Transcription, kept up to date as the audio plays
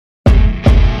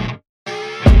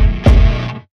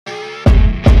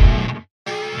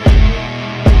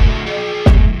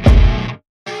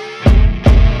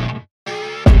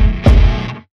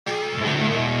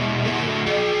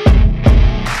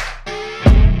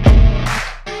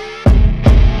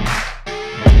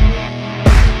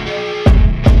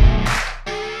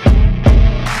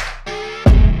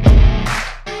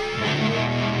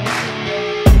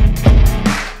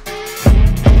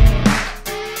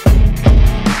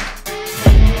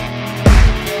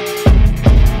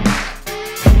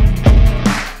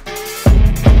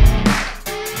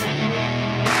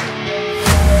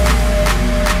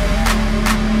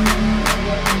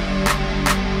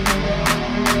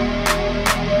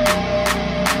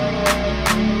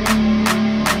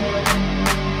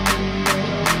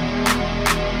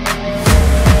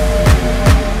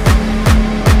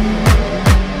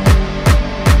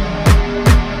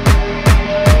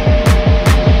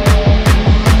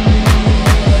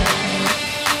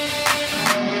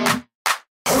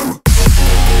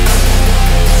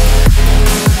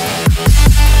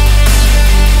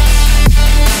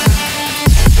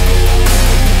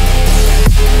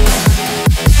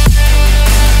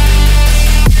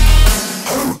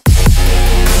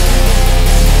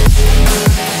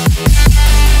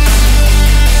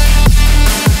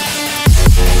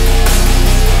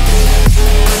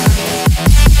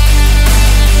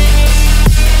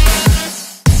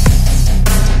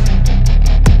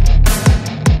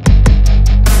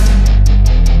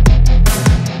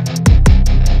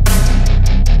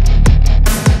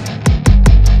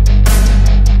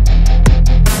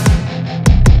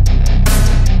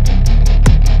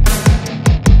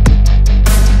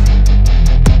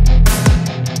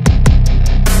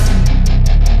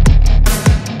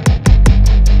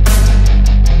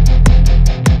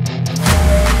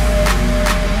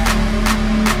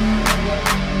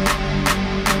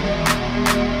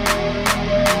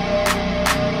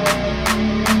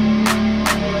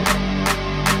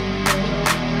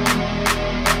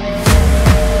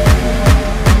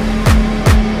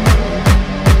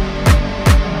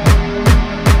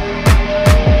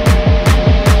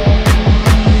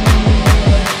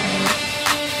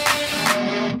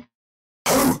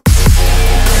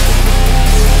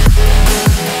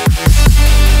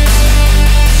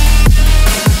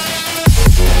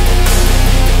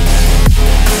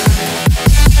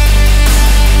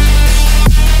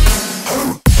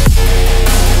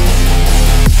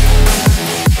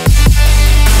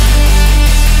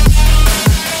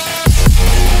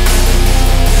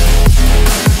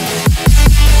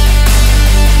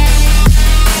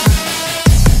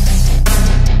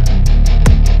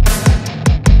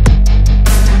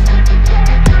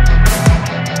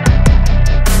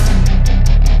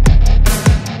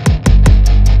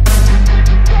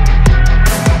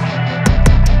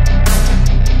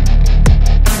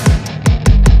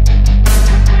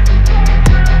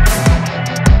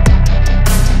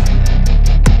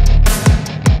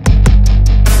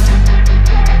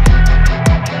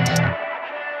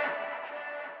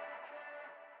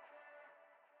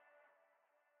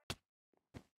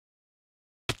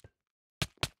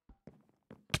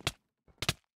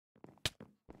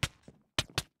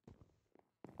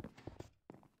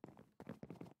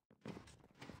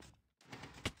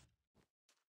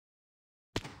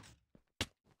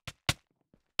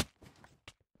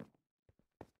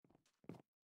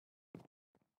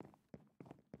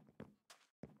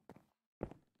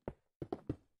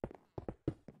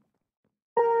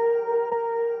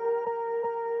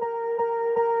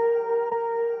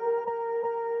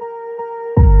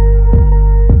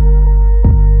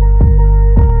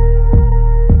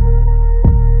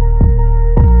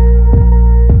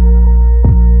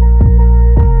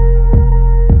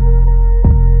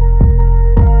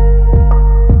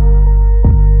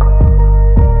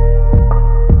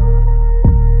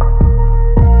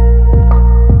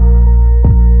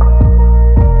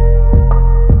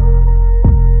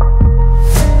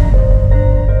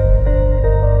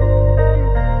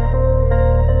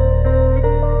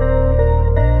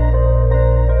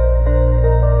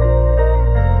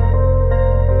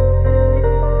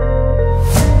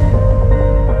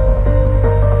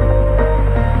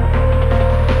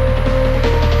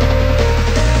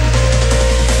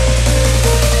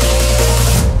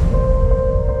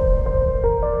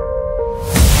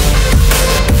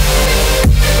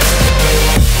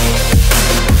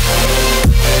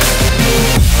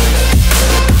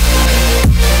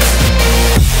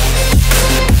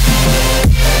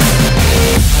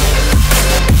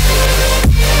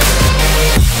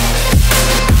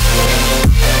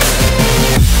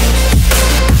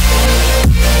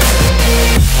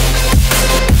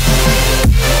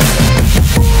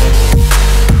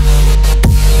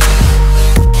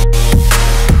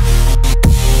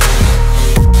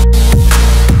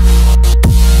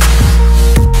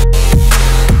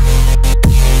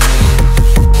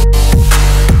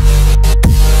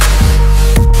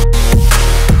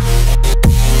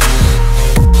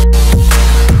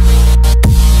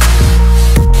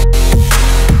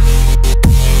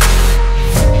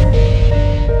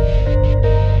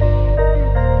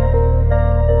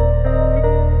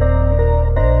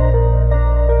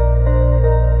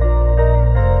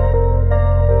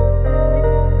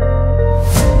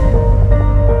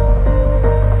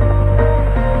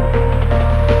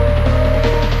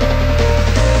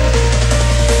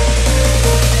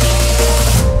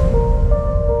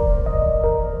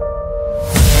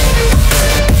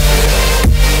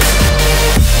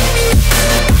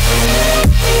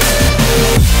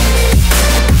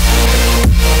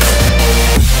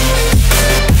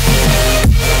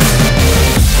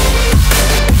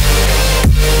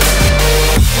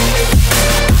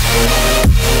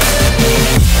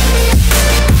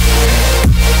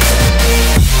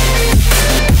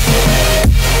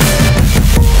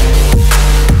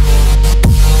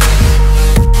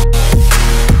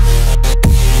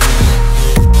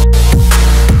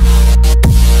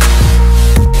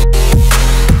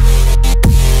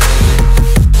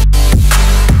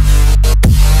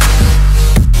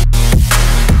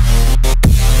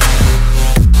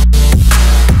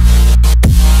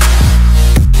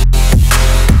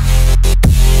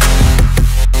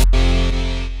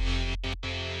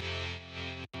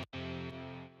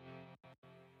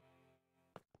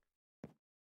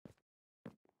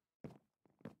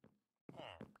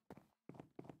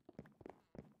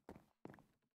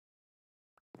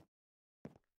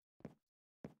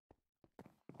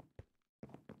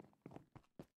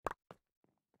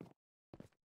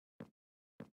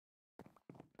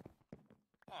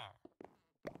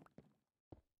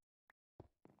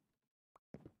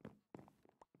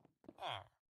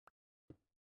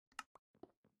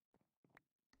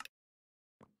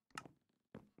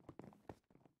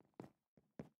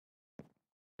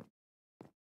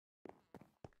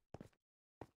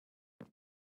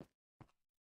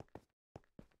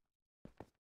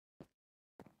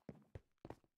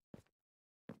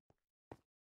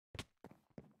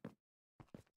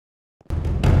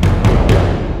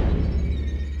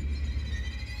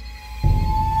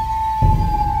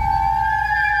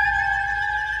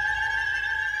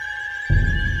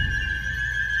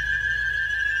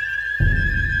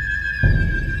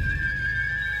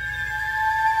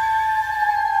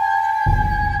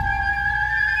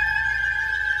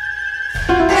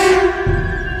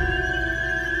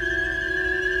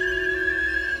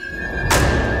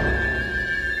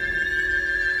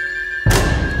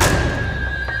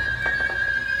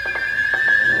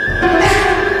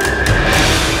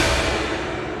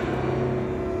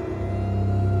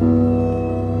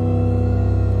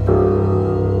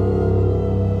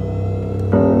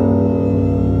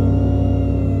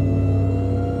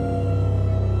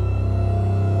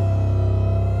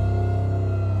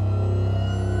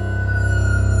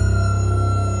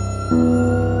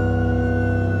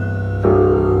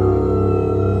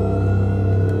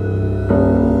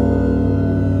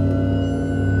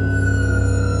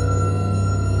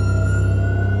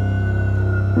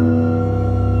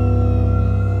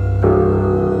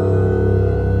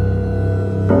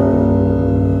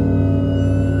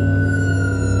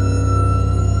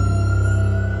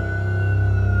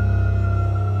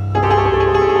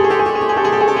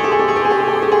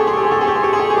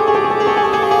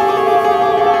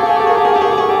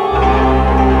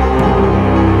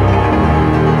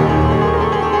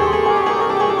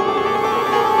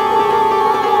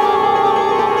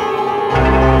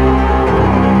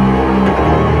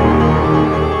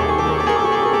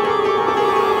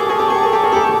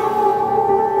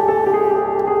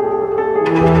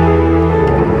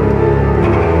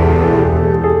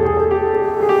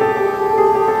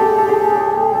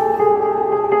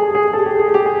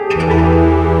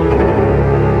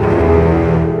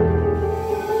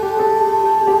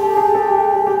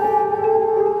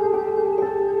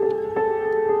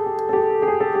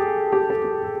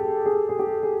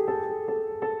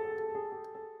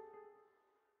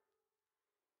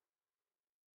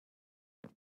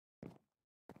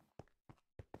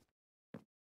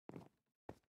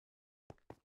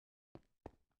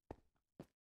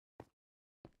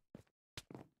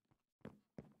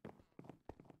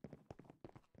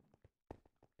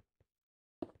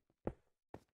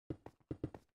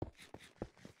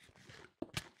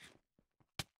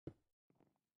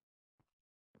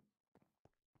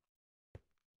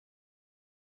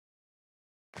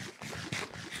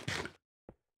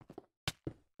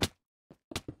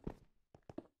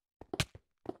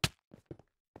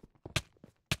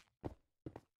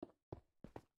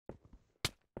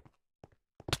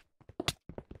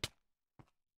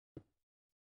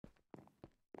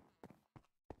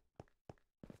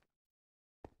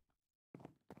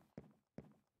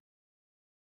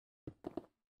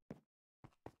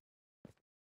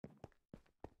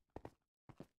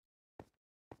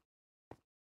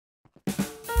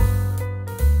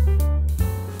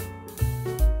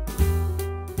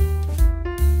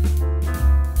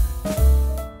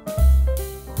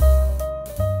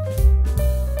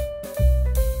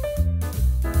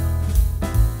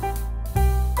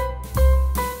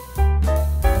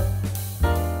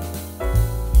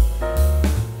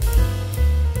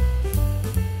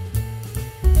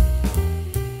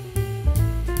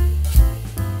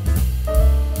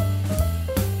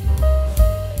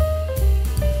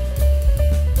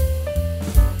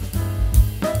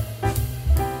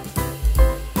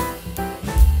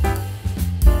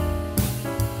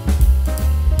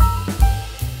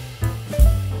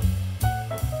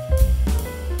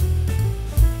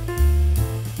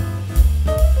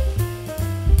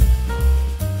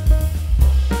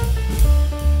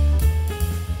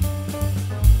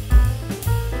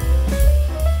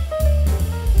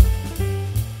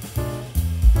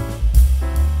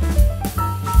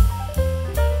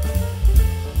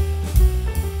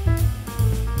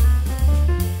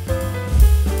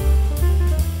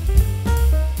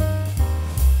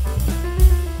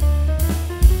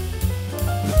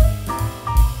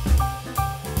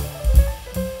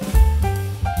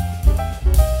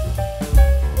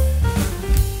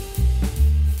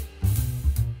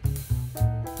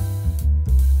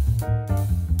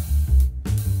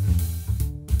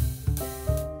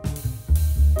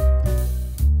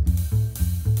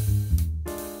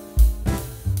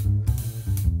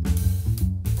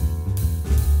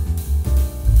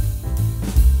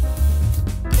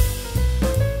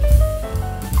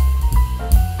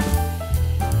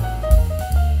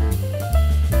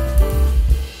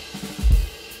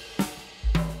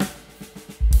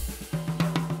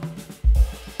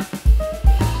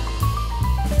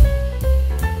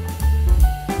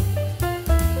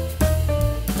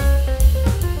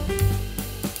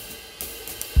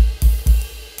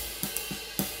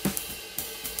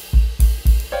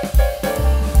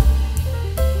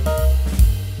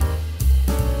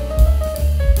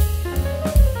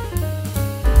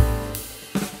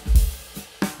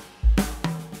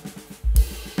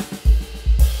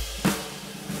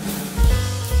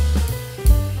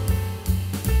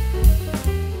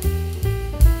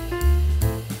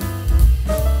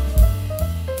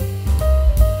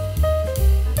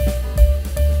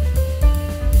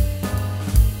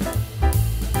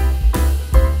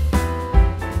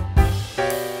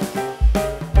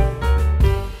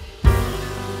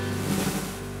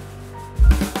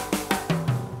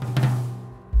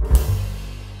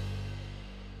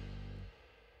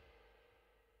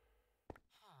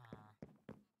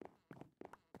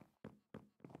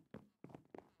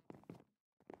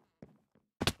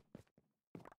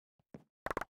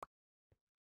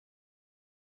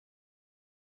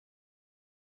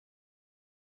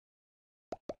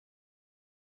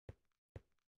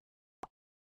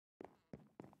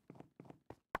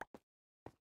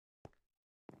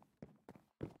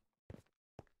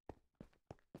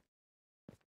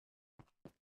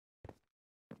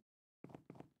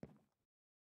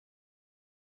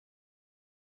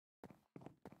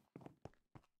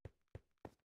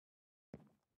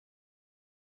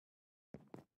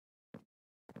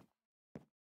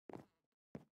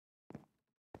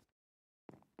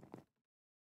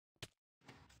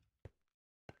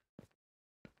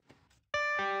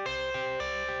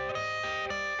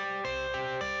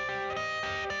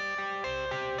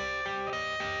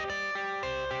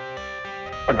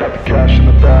I got the cash in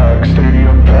the bag,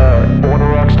 stadium packed. Born a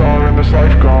rock star in this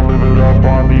life, gon' live it up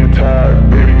on the attack.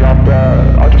 Baby, I'm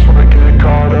bad, I just wanna get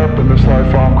caught up in this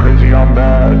life. I'm crazy, I'm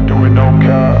mad, doing no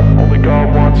cap. Only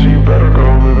God wants you, better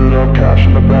go live it up. Cash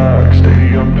in the bag,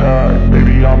 stadium packed.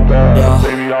 Baby, I'm bad, yeah.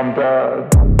 Baby, I'm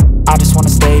bad. I just wanna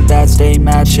stay bad, stay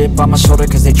mad. Chip on my shoulder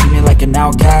cause they treat me like an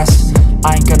outcast.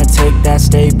 I ain't gonna take that,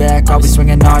 stay back. I'll be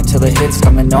swinging hard till the hits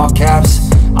come in all caps.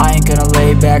 I ain't gonna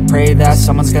lay back, pray that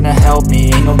someone's gonna help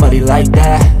me. Ain't nobody like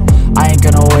that. I ain't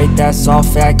gonna wait, that's all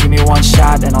fact. Give me one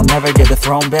shot and I'll never get the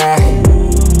throne back.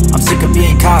 I'm sick of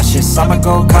being cautious, I'ma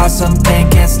go cause something,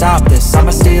 can't stop this.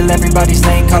 I'ma steal everybody's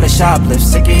lane, call it shoplift.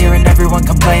 Sick of hearing everyone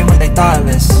complain when they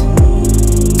thoughtless.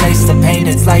 Taste the pain,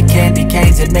 it's like candy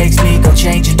canes. It makes me go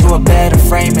change into a better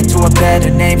frame, into a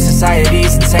better name.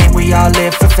 Society's insane, we all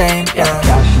live for fame, yeah.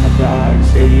 Cash in the bag,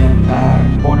 stadium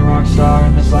packed. Born a rock star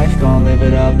in this life, gon' live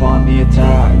it up on the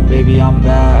attack. Baby, I'm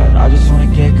bad, I just wanna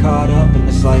get caught up in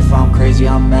this life. I'm crazy,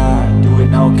 I'm mad, do it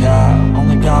no cap.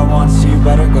 Only God wants you,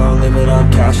 better go live it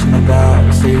up. Cash in the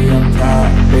bag, stadium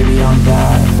packed. Baby, I'm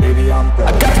bad, baby, I'm bad.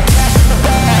 I got the cash in the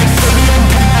bag, stadium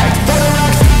packed. Born a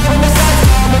rock star in this life,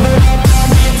 gon' live it up.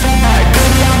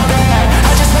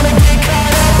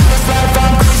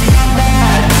 I'm crazy, I'm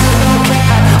mad, do it no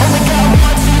cap. Only God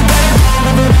wants you, better go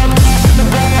live it up. Cash in the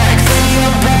bag,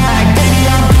 stadium packed. Baby,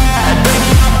 I'm bad,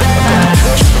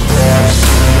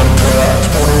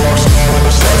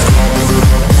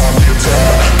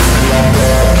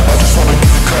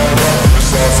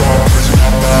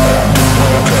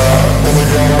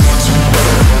 baby, I'm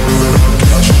bad. I got the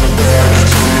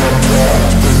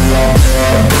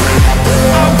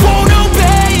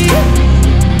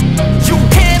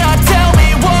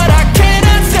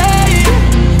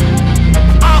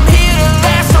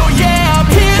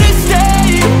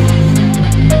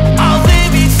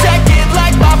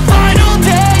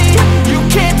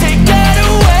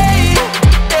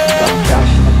in the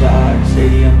bag,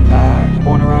 stadium packed.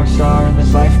 Born a rock star in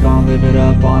this life, gon' live it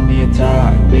up on the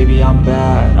attack. Baby, I'm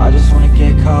bad, I just wanna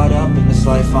get caught up in this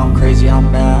life. I'm crazy,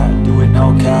 I'm mad, do it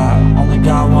no cap. Only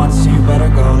God wants you, better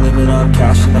go live it up.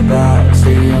 Cash in the bag,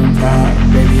 stadium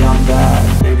packed. Baby, I'm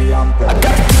bad, baby, I'm bad. I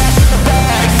got the cash in the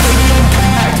bag, stadium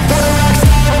packed. Born a rock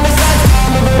star in this life.